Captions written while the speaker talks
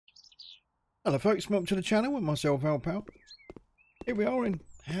Hello folks, welcome to the channel with myself, Alpal. Here we are in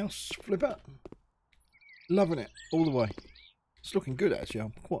House Flipper. Loving it all the way. It's looking good actually.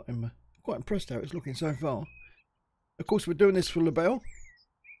 I'm quite impressed how it's looking so far. Of course we're doing this for the bell.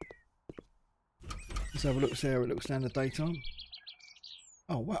 Let's have a look, see how it looks down the daytime.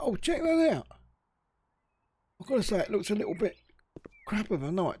 Oh wow, oh check that out. I've got to say it looks a little bit crap of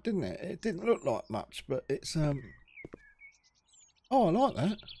a night, didn't it? It didn't look like much, but it's oh I like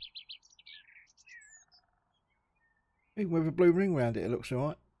that. Even with a blue ring around it, it looks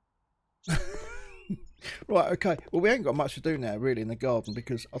alright. Right, okay. Well, we ain't got much to do now, really, in the garden,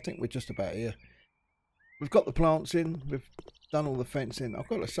 because I think we're just about here. We've got the plants in. We've done all the fencing. I've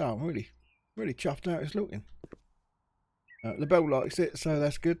got to say, I'm really chuffed how it's looking. The bell likes it, so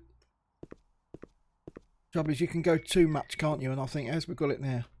that's good. Trouble is, you can go too much, can't you? And I think, as we've got it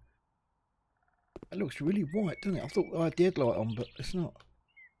now, it looks really white, doesn't it? I thought I had the headlight on, but it's not.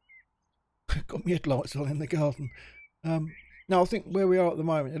 Got my headlights on in the garden. No, I think where we are at the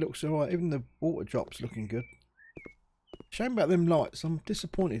moment, it looks alright. Even the water drops looking good. Shame about them lights. I'm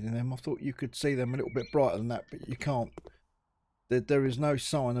disappointed in them. I thought you could see them a little bit brighter than that, but you can't. There is no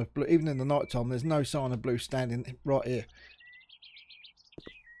sign of blue. Even in the night time, there's no sign of blue standing right here.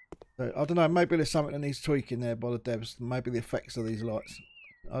 So, I don't know. Maybe there's something that needs tweaking there by the devs. Maybe the effects of these lights.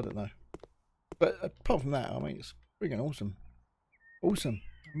 I don't know. But apart from that, I mean, it's freaking awesome. Awesome.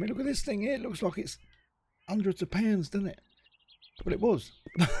 I mean, look at this thing here. It looks like it's hundreds of pounds, doesn't it? But it was.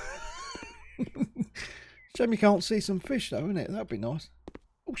 Shame you can't see some fish though, isn't it? That'd be nice.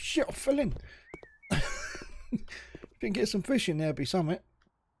 Oh shit, I fell in. If you can get some fish in there, be something.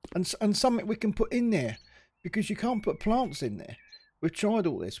 And something we can put in there. Because you can't put plants in there. We've tried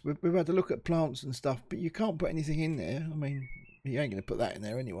all this. We've had a look at plants and stuff, but you can't put anything in there. I mean, you ain't going to put that in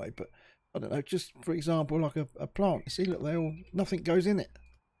there anyway, but I don't know, just for example, like a plant. You see, look, nothing goes in it.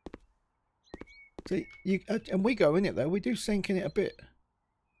 See, and we go in it though. We do sink in it a bit.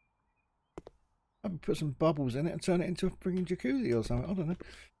 I would put some bubbles in it and turn it into a freaking jacuzzi or something. I don't know.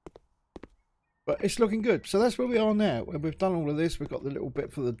 But it's looking good. So that's where we are now. We've done all of this. We've got the little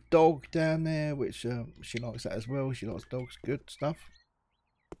bit for the dog down there, which she likes that as well. She likes dogs. Good stuff.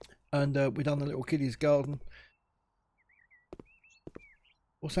 And we've done the little kiddie's garden.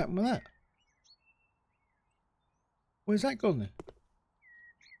 What's happened with that? Where's that gone then?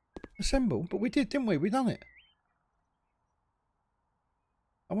 Assemble, but we did, didn't we? We done it.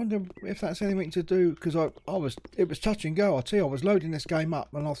 I wonder if that's anything to do, because it was touch and go. I tell you, I was loading this game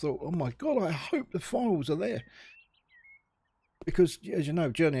up and I thought, oh my god, I hope the files are there, because as you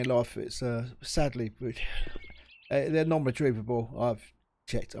know, Journey of Life, it's sadly they're non-retrievable. I've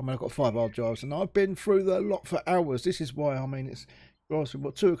checked. I mean, I've got 5 hard drives and I've been through the lot for hours. This is why, I mean, it's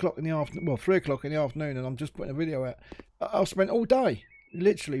what, 2 o'clock in the afternoon, well, 3 o'clock in the afternoon, and I'm just putting a video out. I've spent all day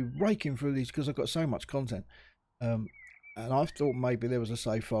literally raking through these because I've got so much content, and I thought maybe there was a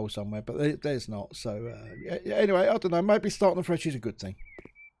save file somewhere, but there's not. So anyway, I don't know, maybe starting fresh is a good thing.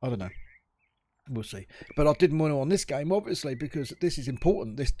 I don't know, we'll see. But I didn't want to on this game, obviously, because this is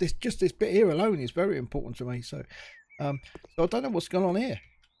important. This bit here alone is very important to me. So so I don't know what's going on here,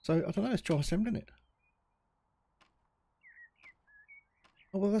 so I don't know. Let's try assembling it.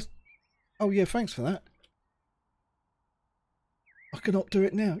 Oh well, that's, oh yeah, thanks for that. I cannot do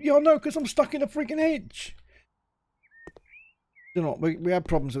it now. Yeah, I know, because I'm stuck in a freaking hedge. You know, we had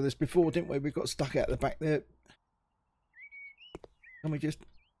problems with this before, didn't we? We got stuck out the back there. Can we just...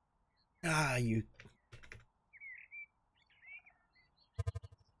 Ah, you...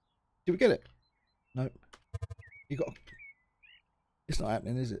 Did we get it? Nope. You got... It's not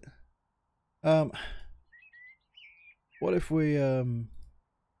happening, is it? What if we... No,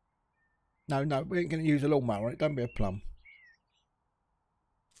 we ain't going to use a lawnmower on it. Don't be a plum.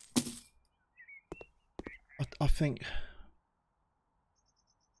 I think,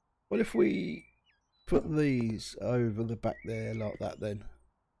 what if we put these over the back there like that then,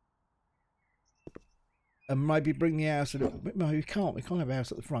 and maybe bring the house a little bit? No, we can't have a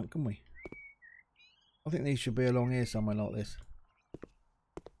house at the front, can we? I think these should be along here somewhere like this.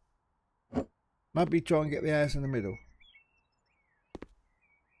 Maybe try and get the house in the middle.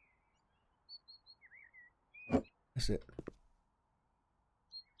 That's it.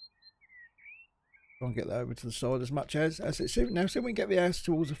 Try and get that over to the side as much as it. See, now see if we can get the house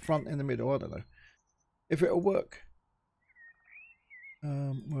towards the front in the middle. I don't know if it'll work.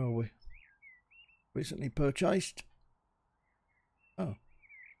 Where are we? Recently purchased. Oh,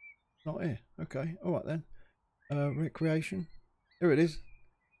 not here. Okay, all right then. Recreation. Here it is.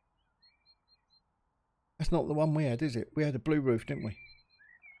 That's not the one we had, is it? We had a blue roof, didn't we?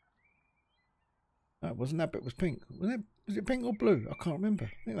 Oh, No, wasn't that bit was pink? Was it pink or blue? I can't remember.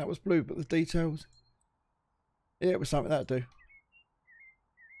 I think that was blue, but the details. Yeah, it was something that'd do.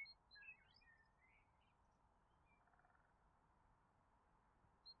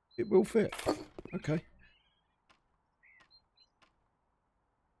 It will fit. Okay.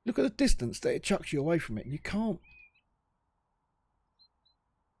 Look at the distance that it chucks you away from it. You can't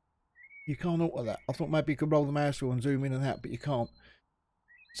alter that. I thought maybe you could roll the mouse wheel and zoom in and out, but you can't.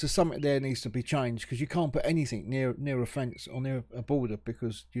 So something there needs to be changed, because you can't put anything near a fence or near a border,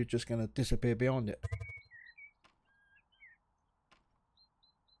 because you're just going to disappear behind it.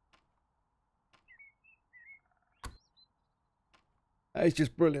 That is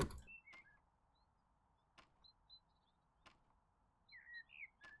just brilliant.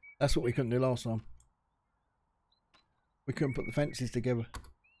 That's what we couldn't do last time. We couldn't put the fences together.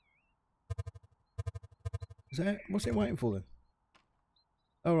 Is that, what's it waiting for then?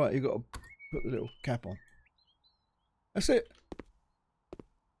 All right, you've got to put the little cap on. That's it.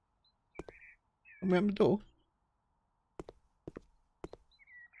 And we open the door.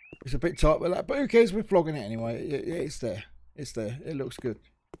 It's a bit tight with that, but who cares? We're flogging it anyway. It's there. It's there. It looks good.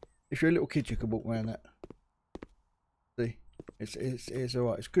 If you're a little kid, you can walk around that. See, it's all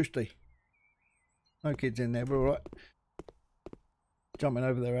right. It's cushy. No kids in there. We're all right. Jumping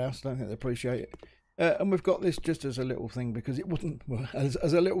over their house. Don't think they appreciate it. And we've got this just as a little thing, because it wouldn't, well, as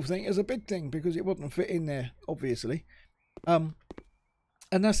a little thing, as a big thing, because it wouldn't fit in there, obviously. And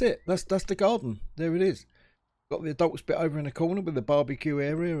that's it. That's the garden. There it is. Got the adults bit over in the corner with the barbecue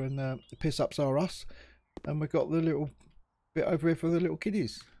area, and the piss ups are us. And we've got the little bit over here for the little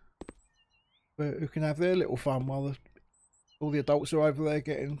kiddies, who can have their little fun while all the adults are over there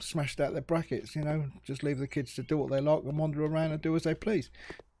getting smashed out their brackets. You know, just leave the kids to do what they like and wander around and do as they please.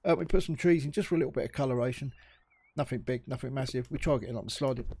 We put some trees in just for a little bit of coloration. Nothing big, nothing massive. We tried getting up the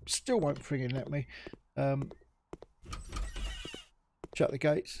slide. It still won't frigging let me. Shut the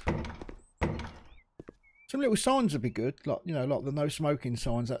gates. Some little signs would be good, like, you know, like the no smoking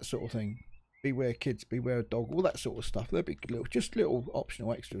signs, that sort of thing. Beware kids, beware a dog, all that sort of stuff. They'd be just little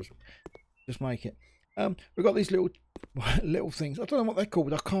optional extras. Just make it. We've got these little things. I don't know what they're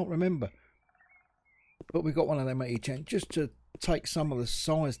called. I can't remember. But we've got one of them at each end, just to take some of the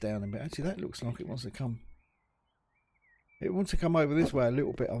size down a bit. Actually, that looks like it wants to come. It wants to come over this way a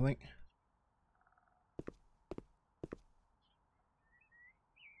little bit, I think.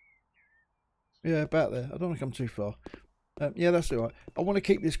 Yeah, about there. I don't want to come too far. Yeah, that's all right. I want to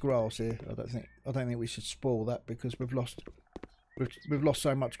keep this grass here. I don't think we should spoil that, because we've lost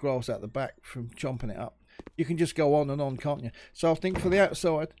so much grass out the back from chomping it up. You can just go on and on, can't you? So I think for the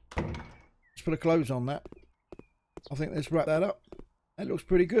outside, let's put a close on that. I think let's wrap that up. That looks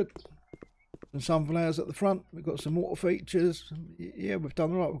pretty good. Some sunflowers at the front. We've got some water features. Yeah, we've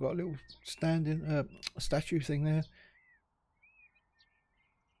done all right. We've got a little standing statue thing there.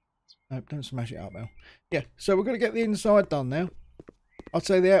 No, don't smash it up, Mel. Yeah, so we're going to get the inside done now. I'd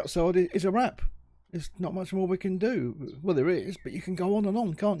say the outside is a wrap. There's not much more we can do. Well, there is, but you can go on and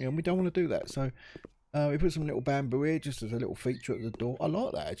on, can't you? And we don't want to do that. So we put some little bamboo here just as a little feature at the door. I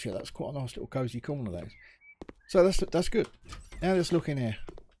like that, actually. That's quite a nice little cosy corner there. So that's good. Now let's look in here.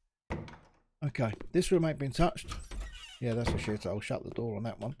 Okay, this room ain't been touched. Yeah, that's a shit. I'll shut the door on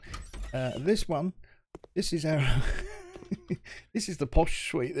that one. This one, this is our... this is the posh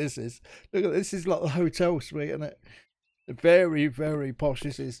suite. This is, look at this, is like the hotel suite, isn't it? Very, very posh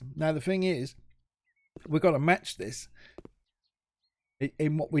this is. Now the thing is, we've got to match this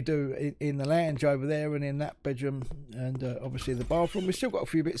in what we do in the lounge over there and in that bedroom, and obviously the bathroom. We've still got a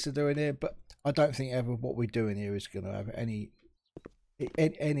few bits to do in here, but I don't think ever what we do in here is going to have any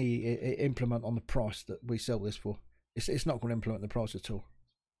implement on the price that we sell this for. It's not going to implement the price at all.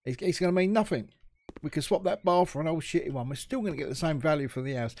 It's going to mean nothing. We can swap that bar for an old shitty one. We're still going to get the same value for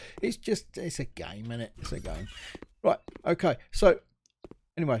the house. It's a game, isn't it? It's a game. Right, okay. So,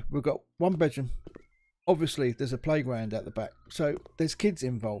 anyway, we've got one bedroom. Obviously, there's a playground at the back. So, there's kids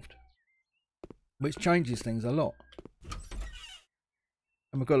involved, which changes things a lot.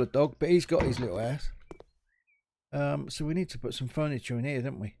 And we've got a dog, but he's got his little house. So, we need to put some furniture in here,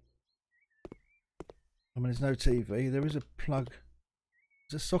 don't we? I mean, there's no TV. There is a plug.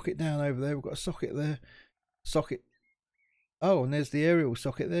 There's a socket down over there. We've got a socket there. Socket. Oh, and there's the aerial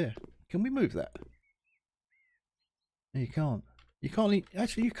socket there. Can we move that? No, you can't. You can't.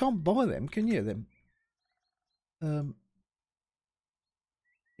 Actually, you can't buy them, can you? Them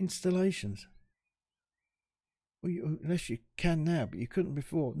installations. Well, unless you can now, but you couldn't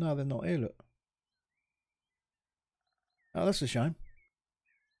before. No, they're not here. Look. Oh, that's a shame.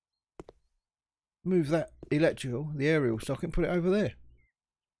 Move that electrical, the aerial socket, and put it over there.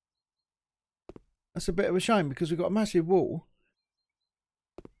 That's a bit of a shame because we've got a massive wall,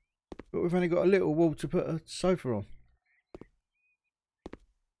 but we've only got a little wall to put a sofa on.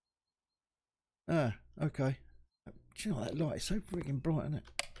 Ah, okay. Do you know that light is so freaking bright, isn't it?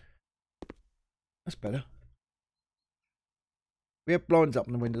 That's better. We have blinds up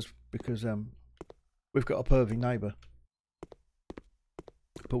in the windows because we've got a pervy neighbour.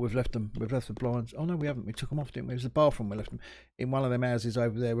 But we've left them. We've left the blinds. Oh no, we haven't. We took them off, didn't we? It was the bathroom we left them in one of them houses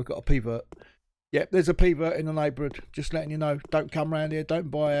over there. We've got a pivot. Yep, there's a pivot in the neighbourhood. Just letting you know. Don't come round here. Don't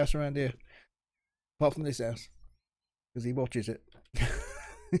buy a house around here. Apart from this house, because he watches it.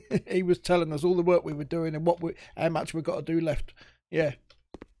 He was telling us all the work we were doing and how much we've got to do left. Yeah.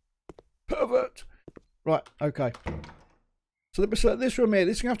 Pervert. Right. Okay. So this room here,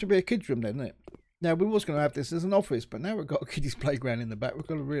 this is going to have to be a kids' room then, isn't it? Now, we was going to have this as an office, but now we've got a kiddies' playground in the back. We've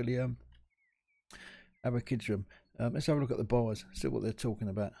got to really have a kids' room. Let's have a look at the bars, see what they're talking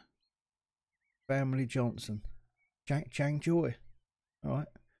about. Family Johnson. Chang Joy. All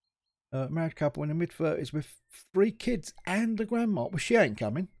right. Married couple in the mid-30s with 3 kids and a grandma. Well, she ain't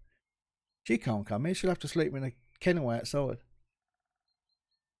coming. She can't come here. She'll have to sleep in a kennel outside.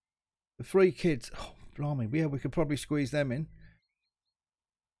 The 3 kids. Oh, blimey. Yeah, we could probably squeeze them in.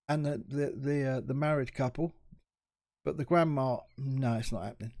 And the married couple, but the grandma, no, it's not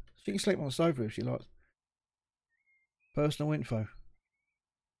happening. She can sleep on the sofa if she likes. Personal info.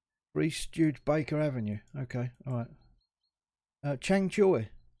 3 Stewed Baker Avenue. Okay, all right. Chang Choi.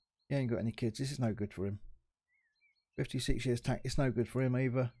 He ain't got any kids. This is no good for him. 56 years tax. It's no good for him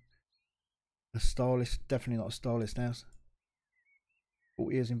either. A stylist, definitely not a stylist house.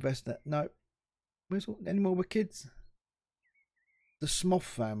 40 years investor. No. Where's any more with kids? The Smoth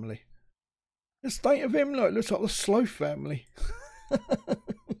family. The state of him, look, it looks like the Sloth family.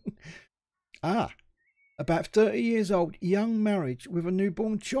 About 30 years old, young marriage with a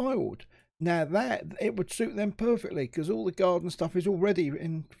newborn child. Now it would suit them perfectly because all the garden stuff is already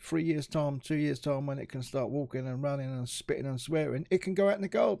in 3 years' time, 2 years' time when it can start walking and running and spitting and swearing. It can go out in the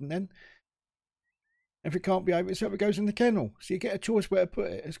garden then. If it can't behave itself, it goes in the kennel. So you get a choice where to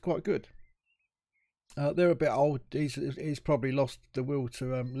put it. It's quite good. They're a bit old. He's probably lost the will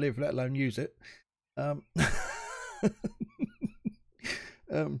to live, let alone use it.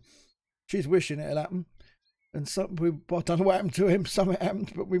 She's wishing it'll happen, and I don't know what happened to him. Something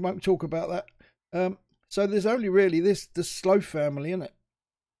happened, but we won't talk about that. So there's only really the Sloth family in it,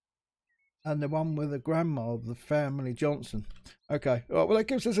 and the one with the grandma of the family Johnson. Okay, right, well that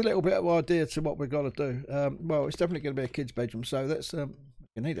gives us a little bit of idea to what we've got to do. Well, it's definitely going to be a kid's bedroom, so that's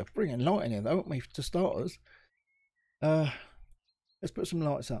you need a frigging light in here, though, won't we, to start us? Let's put some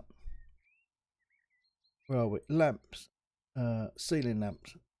lights up. Where are we? Lamps. Ceiling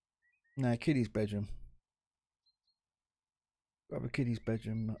lamps. Now, kiddies' bedroom. Grab a kiddies'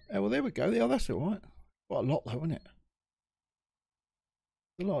 bedroom. Oh, well, there we go. Yeah, that's all right. Quite a lot, though, isn't it?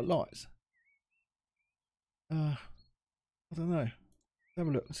 A lot of lights. I don't know. Have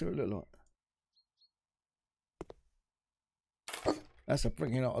a look. Let's see what it looks like. That's a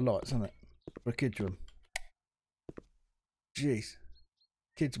freaking lot of lights, isn't it? For a kid's room. Jeez.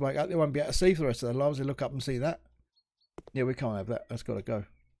 Kids wake up, they won't be able to see for the rest of their lives. They look up and see that. Yeah, we can't have that. That's got to go.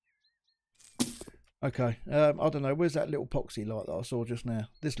 Okay. I don't know. Where's that little poxy light that I saw just now?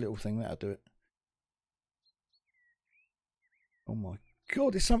 This little thing, that'll do it. Oh my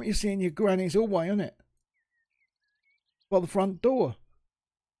God, it's something you see in your granny's hallway, isn't it? By the front door.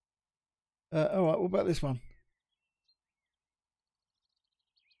 Alright, what about this one?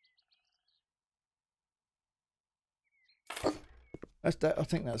 That's that. I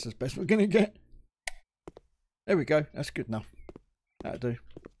think that's as best we're going to get. There we go. That's good enough. That'll do.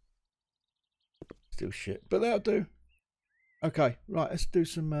 Still shit, but that'll do. Okay, right. Let's do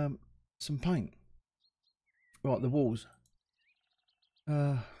some paint. Right, the walls.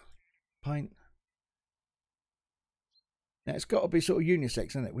 Paint. Now it's got to be sort of unisex,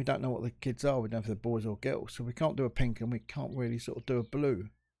 isn't it? We don't know what the kids are. We don't know if they're boys or girls, so we can't do a pink and we can't really sort of do a blue.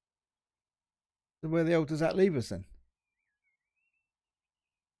 So where the hell does that leave us then?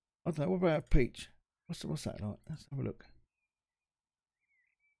 I don't know. What about a peach? What's that like? Let's have a look.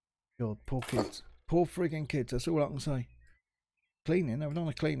 God, poor kids. Poor frigging kids. That's all I can say. Cleaning. I've done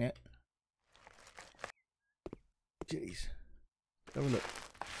to clean it. Jeez. Have a look.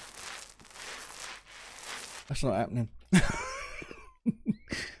 That's not happening.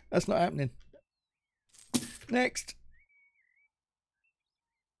 That's not happening. Next.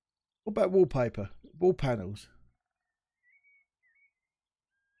 What about wallpaper? Wall panels.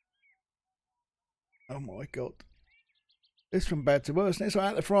 Oh my God. It's from bad to worse. It's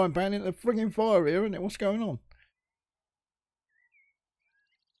like out the frying pan into the frigging fire here, isn't it? What's going on?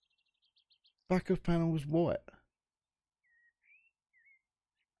 Back of panel was white.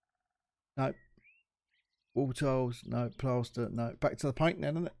 No. Wall tiles, no. Plaster, no. Back to the paint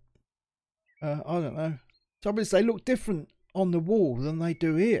then, isn't it? I don't know. Trouble is, they look different on the wall than they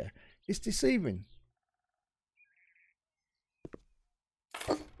do here. It's deceiving.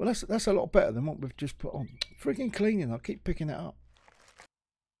 Well, that's a lot better than what we've just put on. Freaking cleaning, I keep picking it up.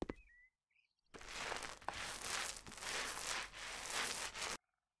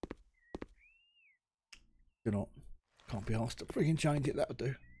 You know, can't be asked to freaking change it, that'll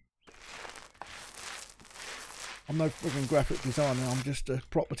do. I'm no freaking graphic designer, I'm just a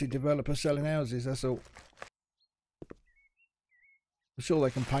property developer selling houses, that's all. I'm sure they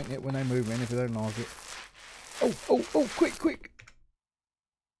can paint it when they move in if they don't like it. Oh, quick!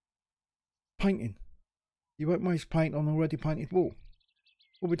 Painting. You won't waste paint on already painted wall.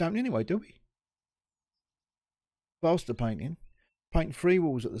 Well, we don't anyway, do we? Plaster painting. Paint 3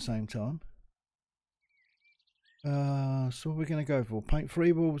 walls at the same time. So what are we going to go for? Paint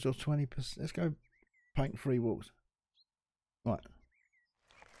 3 walls or 20%? Let's go paint 3 walls. Right.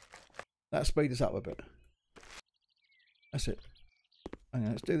 That'll speed us up a bit. That's it. Hang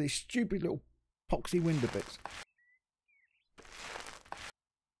on, let's do these stupid little epoxy window bits.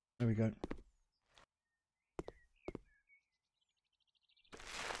 There we go.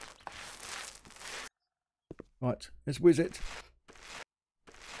 Right, let's whiz it.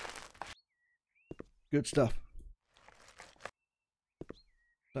 Good stuff.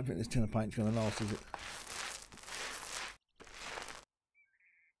 Don't think this tin of paint's going to last, is it?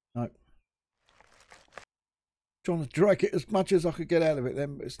 No. Trying to drag it as much as I could get out of it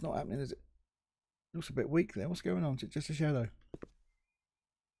then, but it's not happening, is it? Looks a bit weak there. What's going on? Is it just a shadow?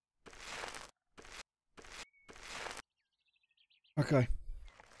 Okay.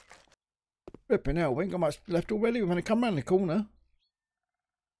 Flipping hell, we ain't got much left already. We're going to come round the corner.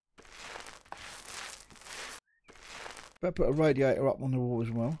 Better put a radiator up on the wall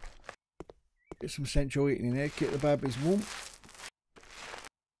as well. Get some central heating in there, keep the babies warm.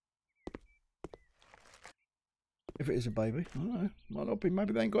 If it is a baby, I don't know. Might not be.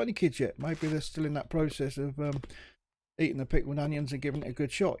 Maybe they ain't got any kids yet. Maybe they're still in that process of eating the pickled onions and giving it a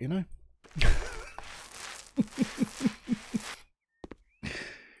good shot, you know.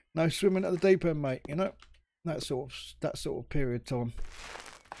 No swimming at the deep end, mate, you know. That sort of period of time.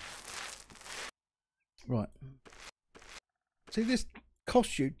 Right. See, this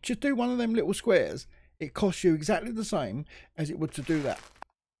costs you, just do one of them little squares, it costs you exactly the same as it would to do that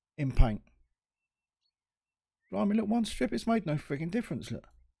in paint. Blimey, look, one strip, it's made no freaking difference, look.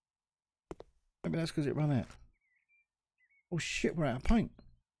 Maybe that's because it ran out. Oh shit, we're out of paint.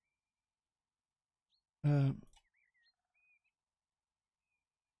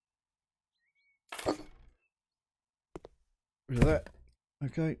 Rid of that.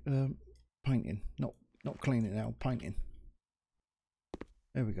 Okay, painting. Not cleaning now, painting.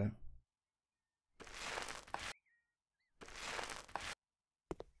 There we go.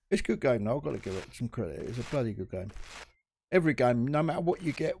 It's a good game though, I've got to give it some credit. It's a bloody good game. Every game, no matter what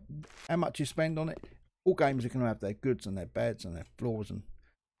you get, how much you spend on it, all games are going to have their goods and their bads and their flaws.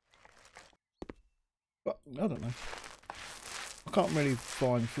 But I don't know. I can't really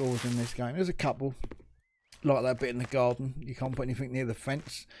find flaws in this game. There's a couple, like that bit in the garden. You can't put anything near the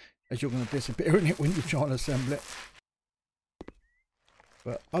fence, as you're going to disappear in it when you try and assemble it.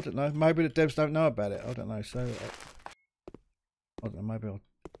 But I don't know. Maybe the devs don't know about it. I don't know. So I don't know. Maybe I'll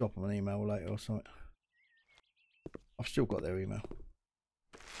drop them an email later or something. I've still got their email.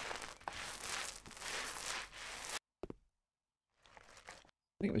 I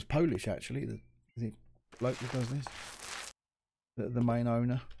think it was Polish actually. The bloke that does this, the main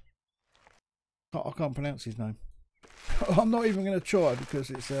owner. I can't pronounce his name. I'm not even going to try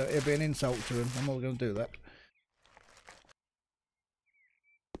because it'll be an insult to him. I'm not going to do that.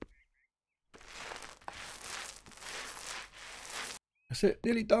 That's it.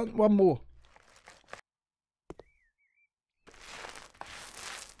 Nearly done. One more.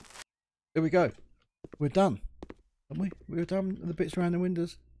 Here we go. We're done. Haven't we? We're done with the bits around the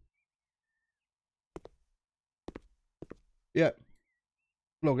windows. Yeah.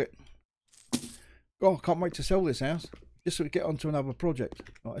 Log it. Oh, I can't wait to sell this house. Just so we get onto another project.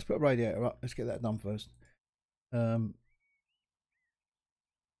 Right, let's put a radiator up. Let's get that done first. Well,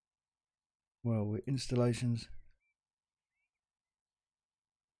 installations.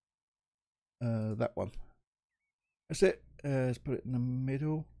 That one. That's it. Let's put it in the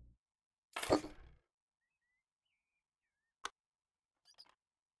middle.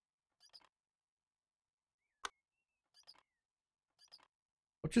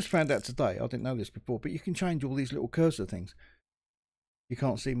 I just found out today, I didn't know this before, but you can change all these little cursor things. You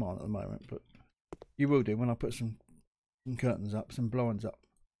can't see mine at the moment, but You will do when I put some curtains up, some blinds up.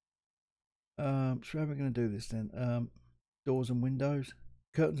 So how are we going to do this then? Doors and windows,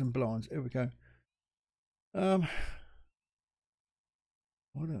 curtains and blinds. Here we go. I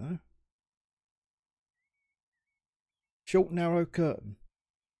don't know. Short, narrow curtain.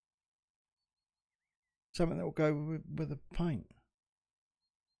 Something that will go with the paint.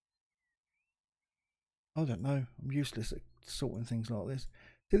 I don't know. I'm useless at sorting things like this.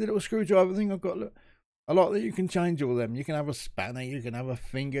 See the little screwdriver thing I've got? Look, I like that you can change all of them. You can have a spanner, you can have a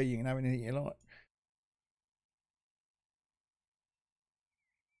finger, you can have anything you like.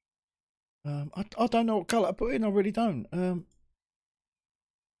 I don't know what colour I put in. I really don't.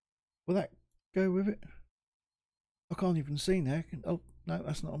 Will that go with it? I can't even see now. Oh no,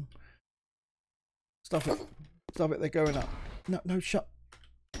 that's not on. Stuff it. Stuff it. They're going up. No, shut.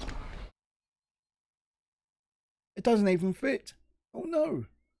 It doesn't even fit. Oh no.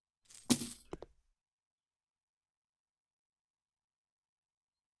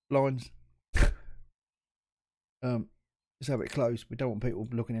 Blinds. Let's have it closed. We don't want people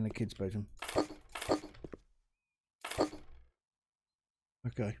looking in the kids' bedroom.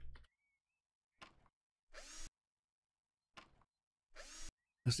 Okay.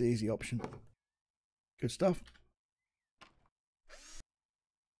 That's the easy option. Good stuff.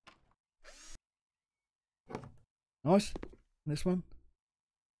 Nice. And this one.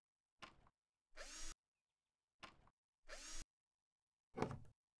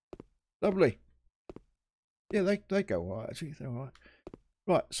 Lovely. Yeah, they go all right, actually. They're all right.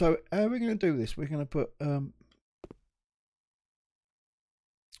 Right, so how are we going to do this? We're going to put, I don't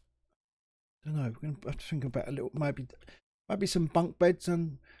know, we're going to have to think about a little, maybe some bunk beds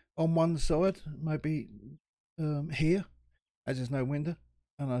on one side, maybe here, as there's no window,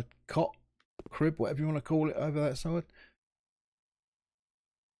 and a cot, crib, whatever you want to call it, over that side.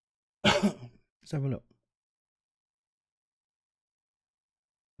 Let's have a look.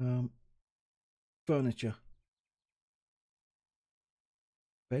 Furniture.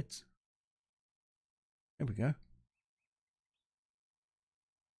 Beds. There we go.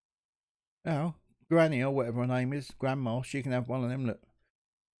 Now, Granny or whatever her name is, Grandma, she can have one of them, look.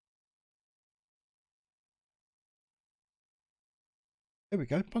 There we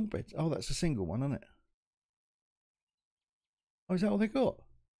go, bunk beds. Oh, that's a single one, isn't it? Oh, is that all they got?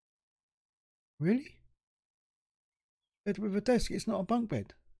 Really? Bed with a desk, it's not a bunk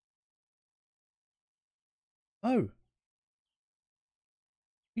bed. Oh.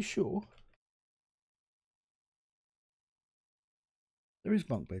 You sure? There is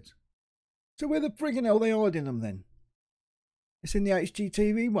bunk beds. So where the friggin' hell are they hiding them then? It's in the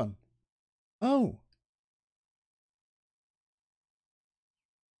HGTV one. Oh.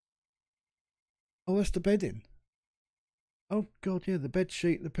 Oh, that's the bedding. Oh god, yeah, the bed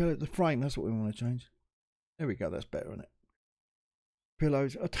sheet, the pillow, the frame, that's what we want to change. There we go, that's better, isn't it?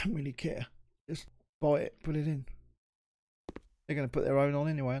 Pillows, I don't really care. Just buy it, put it in. They're going to put their own on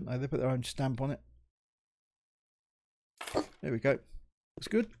anyway, aren't they? They put their own stamp on it. There we go. That's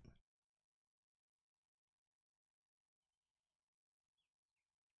good.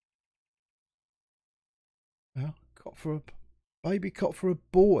 Well, cot for a baby cot for a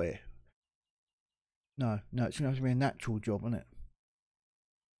boy. No, it's going to have to be a natural job, isn't it?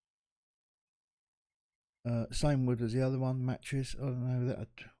 Same wood as the other one, mattress. I don't know that.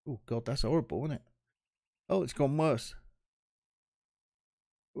 Oh god, that's horrible, isn't it? Oh, it's gone worse.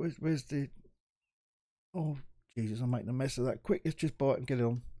 Where's the? Oh Jesus, I'm making a mess of that. Quick, let's just buy it and get it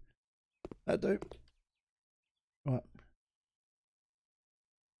on. That'll do. Right.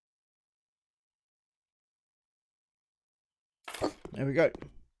 There we go.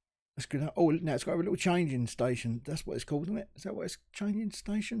 That's good. Oh, now it's got a little changing station. That's what it's called, isn't it? Is that what it's changing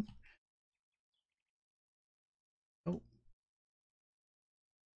station? Oh.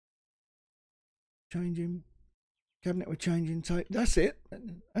 Changing cabinet with changing tape. That's it.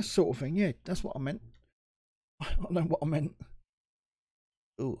 That sort of thing. Yeah, that's what I meant. I don't know what I meant.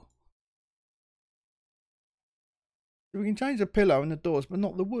 Oh. We can change the pillow and the doors, but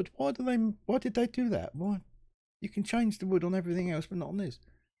not the wood. Why did they do that? Why? You can change the wood on everything else, but not on this.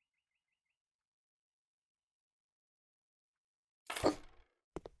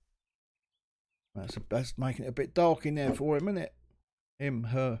 That's making it a bit dark in there for him, isn't it? Him,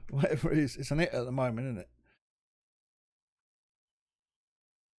 her, whatever it is. It's an it at the moment, isn't it?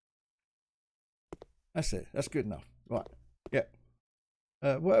 That's it. That's good enough. Right. Yep.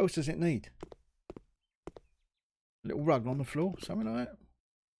 What else does it need? A little rug on the floor, something like that.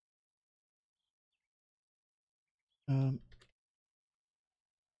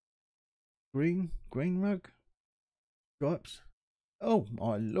 Green rug. Stripes. Oh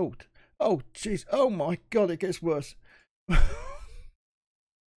my lord. Oh, jeez. Oh, my God, it gets worse.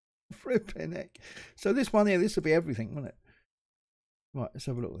 Flipping heck. So this one here, this will be everything, won't it? Right, let's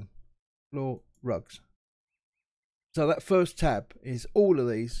have a look then. Floor rugs. So that first tab is all of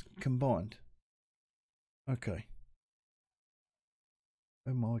these combined. Okay.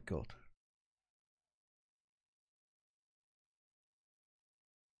 Oh, my God.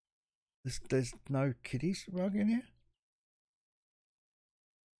 There's no kiddies rug in here?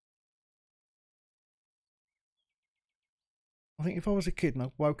 I think if I was a kid and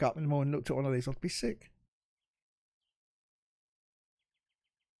I woke up in the morning and looked at one of these, I'd be sick.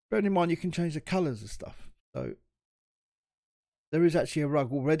 Bearing in mind you can change the colours and stuff. So there is actually a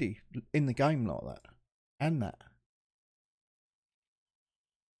rug already in the game like that. And that.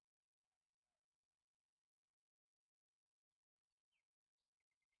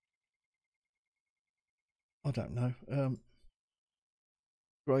 I don't know.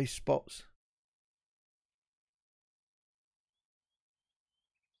 Grey spots.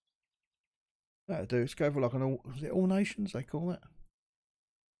 That'll do. Let's go for like an is it All Nations they call that?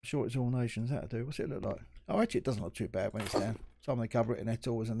 I'm sure it's All Nations. That'll do. What's it look like? Oh, actually it doesn't look too bad when it's down. Some they cover it in their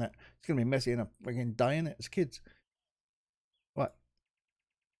toys and that. It's going to be messy in a frigging day, isn't it, as kids? Right.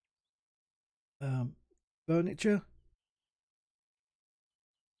 Furniture.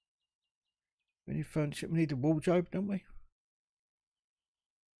 We need furniture. We need a wardrobe, don't we?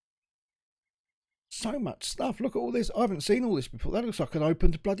 So much stuff. Look at all this. I haven't seen all this before. That looks like an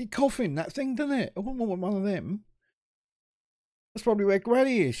opened bloody coffin, that thing, doesn't it? I want one of them. That's probably where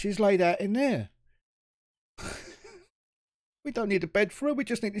Granny is. She's laid out in there. We don't need a bed for her. We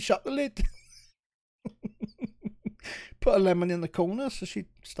just need to shut the lid. Put a lemon in the corner so she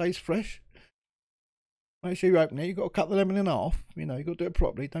stays fresh. Make sure you open it. You've got to cut the lemon in half. You know, you've got to do it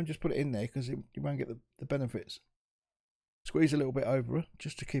properly. Don't just put it in there because you won't get the benefits. Squeeze a little bit over her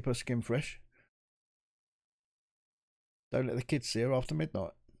just to keep her skin fresh. Don't let the kids see her after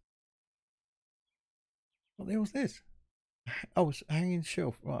midnight. What the hell's this? Oh, it's a hanging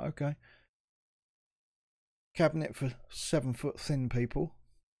shelf. Right, okay. Cabinet for 7 foot thin people.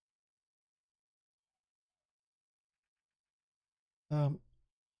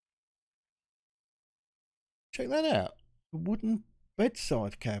 Check that out. A wooden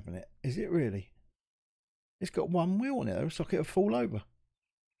bedside cabinet. Is it really? It's got one wheel on it. It looks like it'll fall over.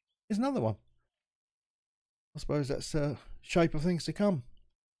 There's another one. I suppose that's a shape of things to come.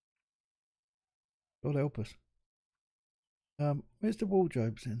 God help us. Where's the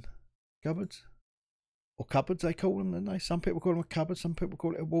wardrobes in? Cupboards? Or cupboards they call them, don't they? Some people call them a cupboard, some people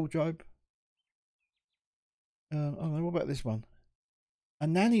call it a wardrobe. I don't know, what about this one? A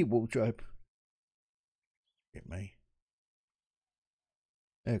nanny wardrobe. Get me.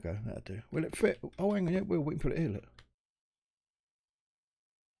 There we go, that'll do. Will it fit? Oh, hang on, yeah, we can put it here, look.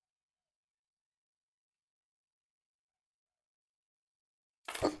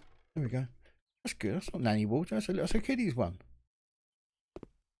 There we go. That's good. That's not nanny wardrobe. That's a kiddie's one.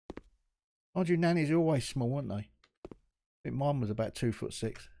 Mind you, nannies are always small, aren't they? I think mine was about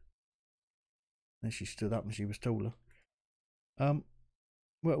 2'6". Then she stood up and she was taller.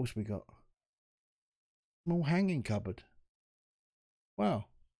 What else we got? Small hanging cupboard. Wow.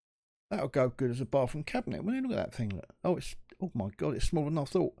 That'll go good as a bathroom cabinet. When you look at that thing, look. Oh, my God, it's smaller than I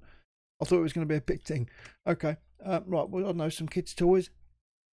thought. I thought it was going to be a big thing. Okay. Right. Well, I know some kids' toys.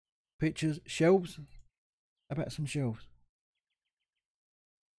 Pictures, shelves. How about some shelves?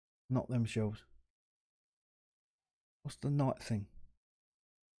 Not them shelves. What's the night thing?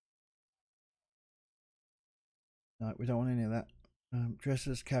 No, we don't want any of that.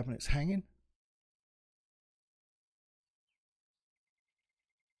 Dressers, cabinets, hanging.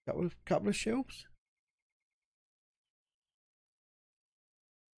 Couple of shelves.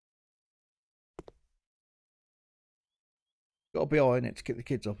 Got to be eyeing it to keep the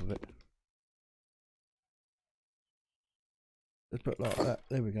kids off of it. Let's put it like that.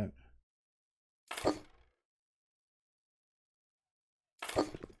 There we go. There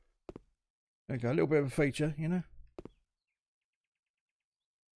we go. A little bit of a feature, you know.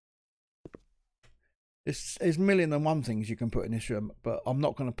 There's a million and one things you can put in this room, but I'm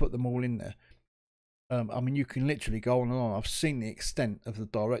not going to put them all in there. I mean, you can literally go on and on. I've seen the extent of the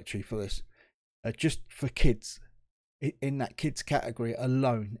directory for this. Just for kids, in that kids category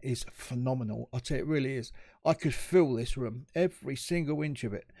alone is phenomenal. I tell you, it really is. I could fill this room, every single inch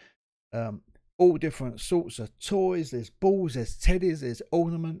of it. All different sorts of toys. There's balls, there's teddies, there's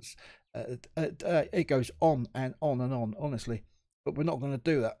ornaments. It goes on and on and on, honestly. But we're not going to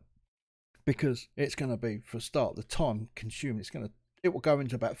do that because it's going to be, for a start, the time consuming. It will go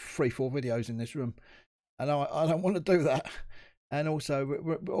into about 3-4 videos in this room, and I don't want to do that. And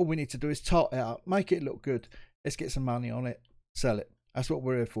also, all we need to do is tart it up, make it look good. Let's get some money on it, sell it. That's what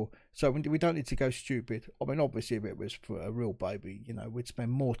we're here for. So we don't need to go stupid. I mean, obviously, if it was for a real baby, you know, we'd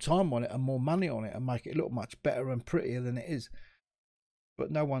spend more time on it and more money on it and make it look much better and prettier than it is.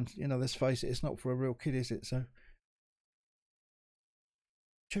 But no one's, you know, let's face it, it's not for a real kid, is it? So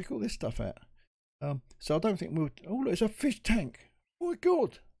check all this stuff out. So I don't think we'll. Oh, look, it's a fish tank. Oh my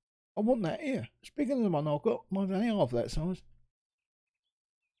God, I want that here. It's bigger than the one I've got. Mine's only half that size.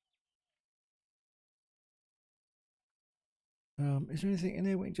 Is there anything in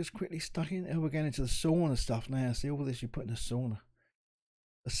there we can just quickly stuck in? Oh, we're going into the sauna stuff now. See, all this you put in a sauna.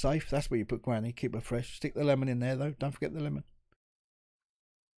 A safe, that's where you put Granny. Keep her fresh. Stick the lemon in there, though. Don't forget the lemon.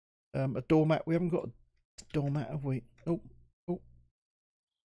 A doormat. We haven't got a doormat, have we? Oh, oh.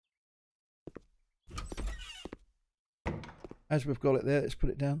 As we've got it there, let's put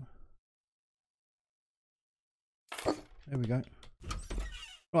it down. There we go.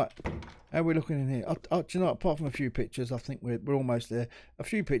 Right. How are we looking in here? Do you know, apart from a few pictures, I think we're almost there. A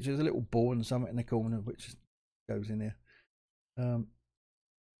few pictures, a little ball and something in the corner, which goes in here.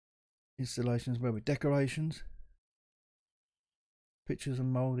 Installations, where we decorations, pictures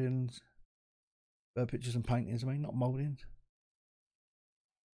and mouldings, pictures and paintings. I mean, not mouldings.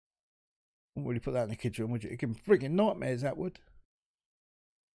 Wouldn't really put that in the kids' room, would you? It give them frigging nightmares, that would.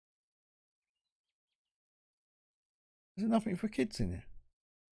 Is there nothing for kids in here?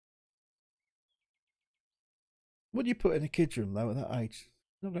 What do you put in a kid's room, though, at that age?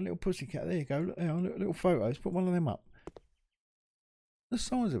 Look, a little pussycat. There you go. Look, look, little photos. Put one of them up. The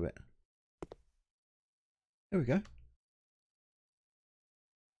size of it. There we go.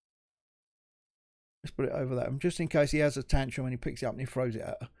 Let's put it over that. Just in case he has a tantrum and he picks it up and he throws it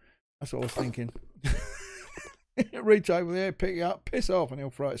at her. That's what I was thinking. Reach over there, pick it up, piss off, and he'll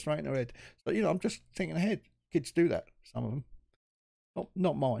throw it straight in her head. So, you know, I'm just thinking ahead. Kids do that. Some of them.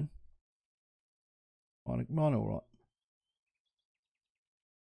 Not mine. Mine all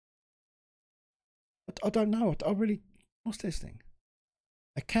right. I don't know. I really. What's this thing?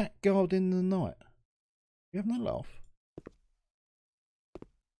 A cat guard in the night. You having a laugh?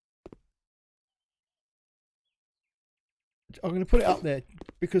 I'm going to put it up there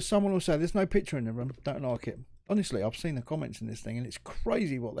because someone will say there's no picture in the room. Don't like it. Honestly, I've seen the comments in this thing and it's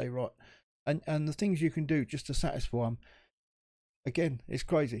crazy what they write. And the things you can do just to satisfy them. Again, it's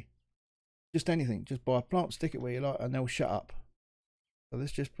crazy. Just anything. Just buy a plant, stick it where you like, and they'll shut up. So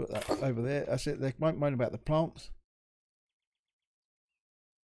let's just put that over there. That's it. They won't moan about the plants.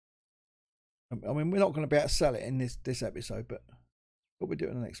 I mean, we're not going to be able to sell it in this episode, but what we do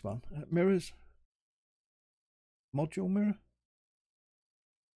in the next one. Mirrors. Module mirror.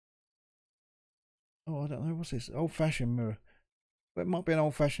 Oh, I don't know. What's this? Old-fashioned mirror. But it might be an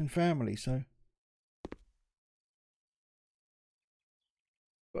old-fashioned family, so.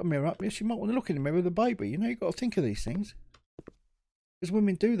 Put a mirror up. Yes, you might want to look in the mirror with a baby. You know, you've got to think of these things. Because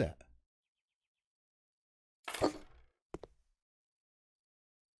women do that.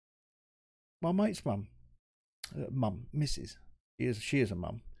 My mate's mum, Mrs. She is a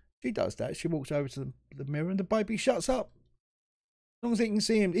mum. She does that. She walks over to the mirror and the baby shuts up. As long as he can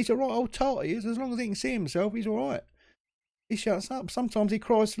see him, he's a right old tart. He is. As long as he can see himself, he's all right. He shuts up. Sometimes he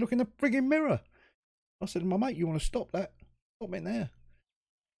cries to look in the frigging mirror. I said to my mate, "You want to stop that? Stop it there."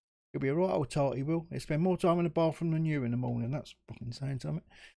 He'll be a right old tart. He will. He'll spend more time in the bathroom than you in the morning. That's fucking saying something.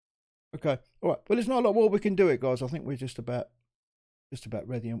 Okay, all right. Well, there's not a lot more we can do it, guys. I think we're just about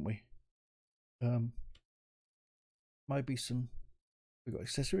ready, aren't we? Maybe some. We got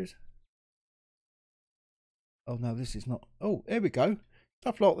accessories. Oh no, this is not. Oh, there we go.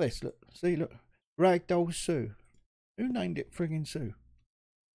 Stuff like this. Look, see, look. Ragdoll Sue. Who named it friggin' Sue?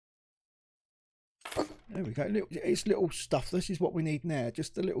 There we go. It's little stuff. This is what we need now.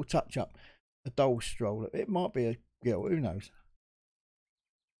 Just a little touch up. A doll stroller. It might be a girl. Who knows?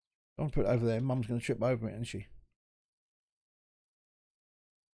 I'm gonna put it over there. Mum's gonna trip over it, isn't she?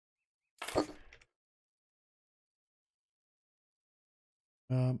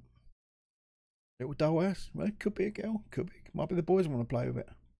 Little dollhouse. Well, it could be a girl. Could be. Might be the boys want to play with it.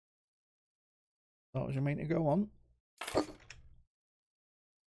 That was you mean to go on.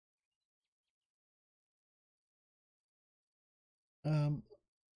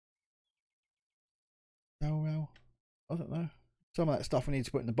 Oh well. I don't know. Some of that stuff we need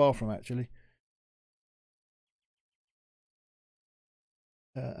to put in the bathroom actually.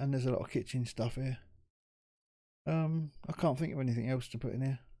 And there's a lot of kitchen stuff here. I can't think of anything else to put in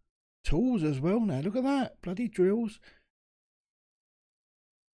here. Tools as well now. Look at that. Bloody drills.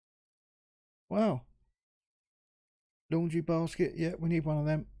 Wow. Laundry basket. Yeah, we need one of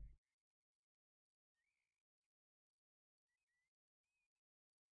them.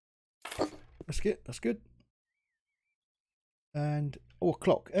 That's good. That's good. And a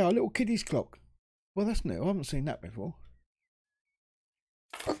clock. Oh, a little kiddie's clock. Well, that's new. I haven't seen that before.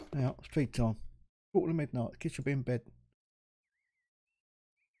 Now it's feed time. 4:45. The kids should be in bed.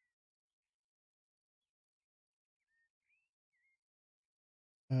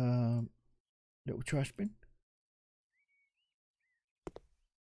 Little trash bin.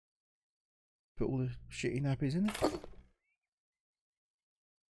 Put all the shitty nappies in it.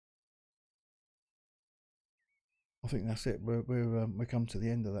 I think that's it. We come to the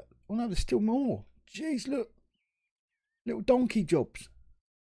end of that. Oh no, there's still more. Jeez, look, little donkey jobs.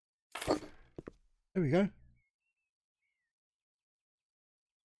 There we go.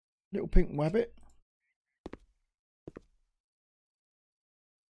 Little pink wabbit.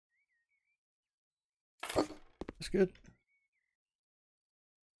 That's good.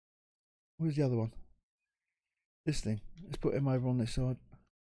 Where's the other one? This thing. Let's put him over on this side.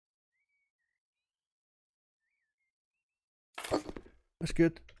 That's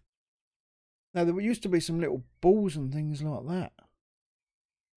good. Now there used to be some little balls and things like that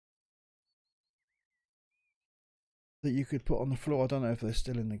that you could put on the floor. I don't know if they're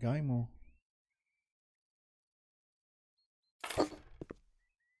still in the game or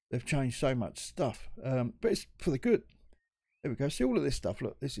they've changed so much stuff. But it's for the good. There we go. See all of this stuff.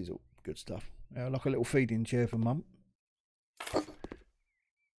 Look, this is all good stuff. Like a little feeding chair for mum.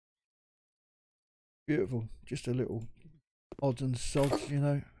 Beautiful. Just a little odds and sods, you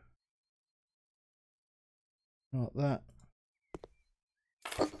know. Like that.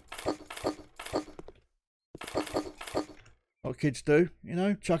 What kids do, you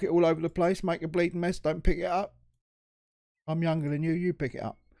know, chuck it all over the place, make a bleeding mess, don't pick it up. I'm younger than you, you pick it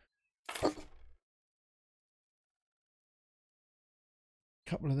up.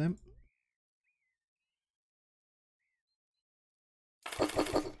 Couple of them.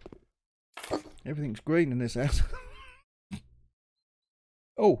 Everything's green in this house.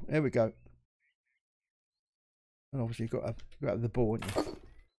 Oh, there we go. And obviously you've got to have the ball, haven't you?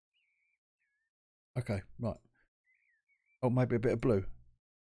 Okay, right. Oh, maybe a bit of blue.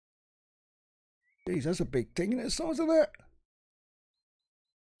 Jeez, that's a big thing, isn't it? The size of that.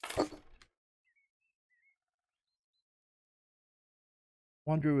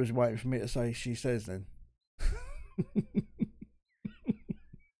 Wonder who was waiting for me to say she says then.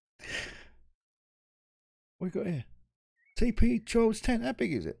 What we got here? TP Charles 10. How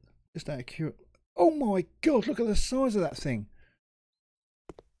big is it? Just out of curiosity. Oh my god, look at the size of that thing.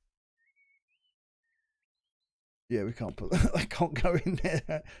 Yeah, we can't put that. I can't go in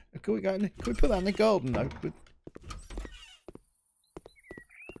there. Can we go in there? Can we put that in the garden though?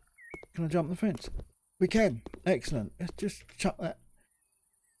 Can I jump the fence? We can. Excellent. Let's just chuck that.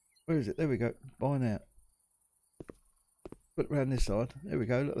 Where is it? There we go. Buying out. Put it around this side. There we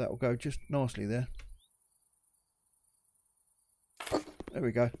go. Look, that will go just nicely there. There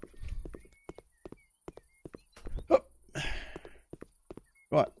we go. Oh.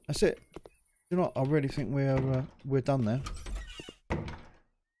 Right, that's it. You know what? I really think we're done now.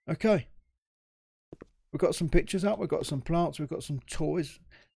 Okay. We've got some pictures up. We've got some plants. We've got some toys.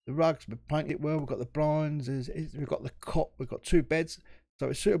 The rugs we've painted well. We've got the blinds. We've got the cot. We've got 2 beds, so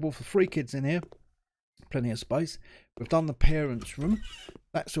it's suitable for 3 kids in here. Plenty of space. We've done the parents' room.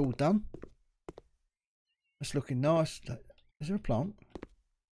 That's all done. It's looking nice. Is there a plant?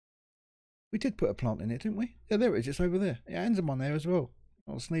 We did put a plant in it, didn't we? Yeah, there it is. It's over there. Yeah, and one there as well.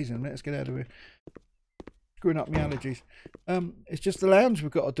 I'm sneezing a minute. Let's get out of here. Screwing up my allergies. It's just the lounge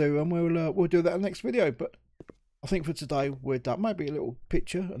we've got to do, and we'll do that in the next video. But I think for today we're done. Maybe a little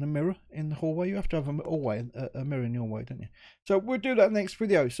picture and a mirror in the hallway. You have to have a mirror in your hallway, don't you? So we'll do that in the next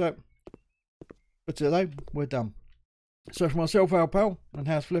video. So for today we're done. So for myself, Al Pal, and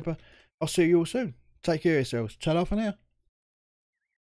House Flipper, I'll see you all soon. Take care of yourselves. Ta-ra for now.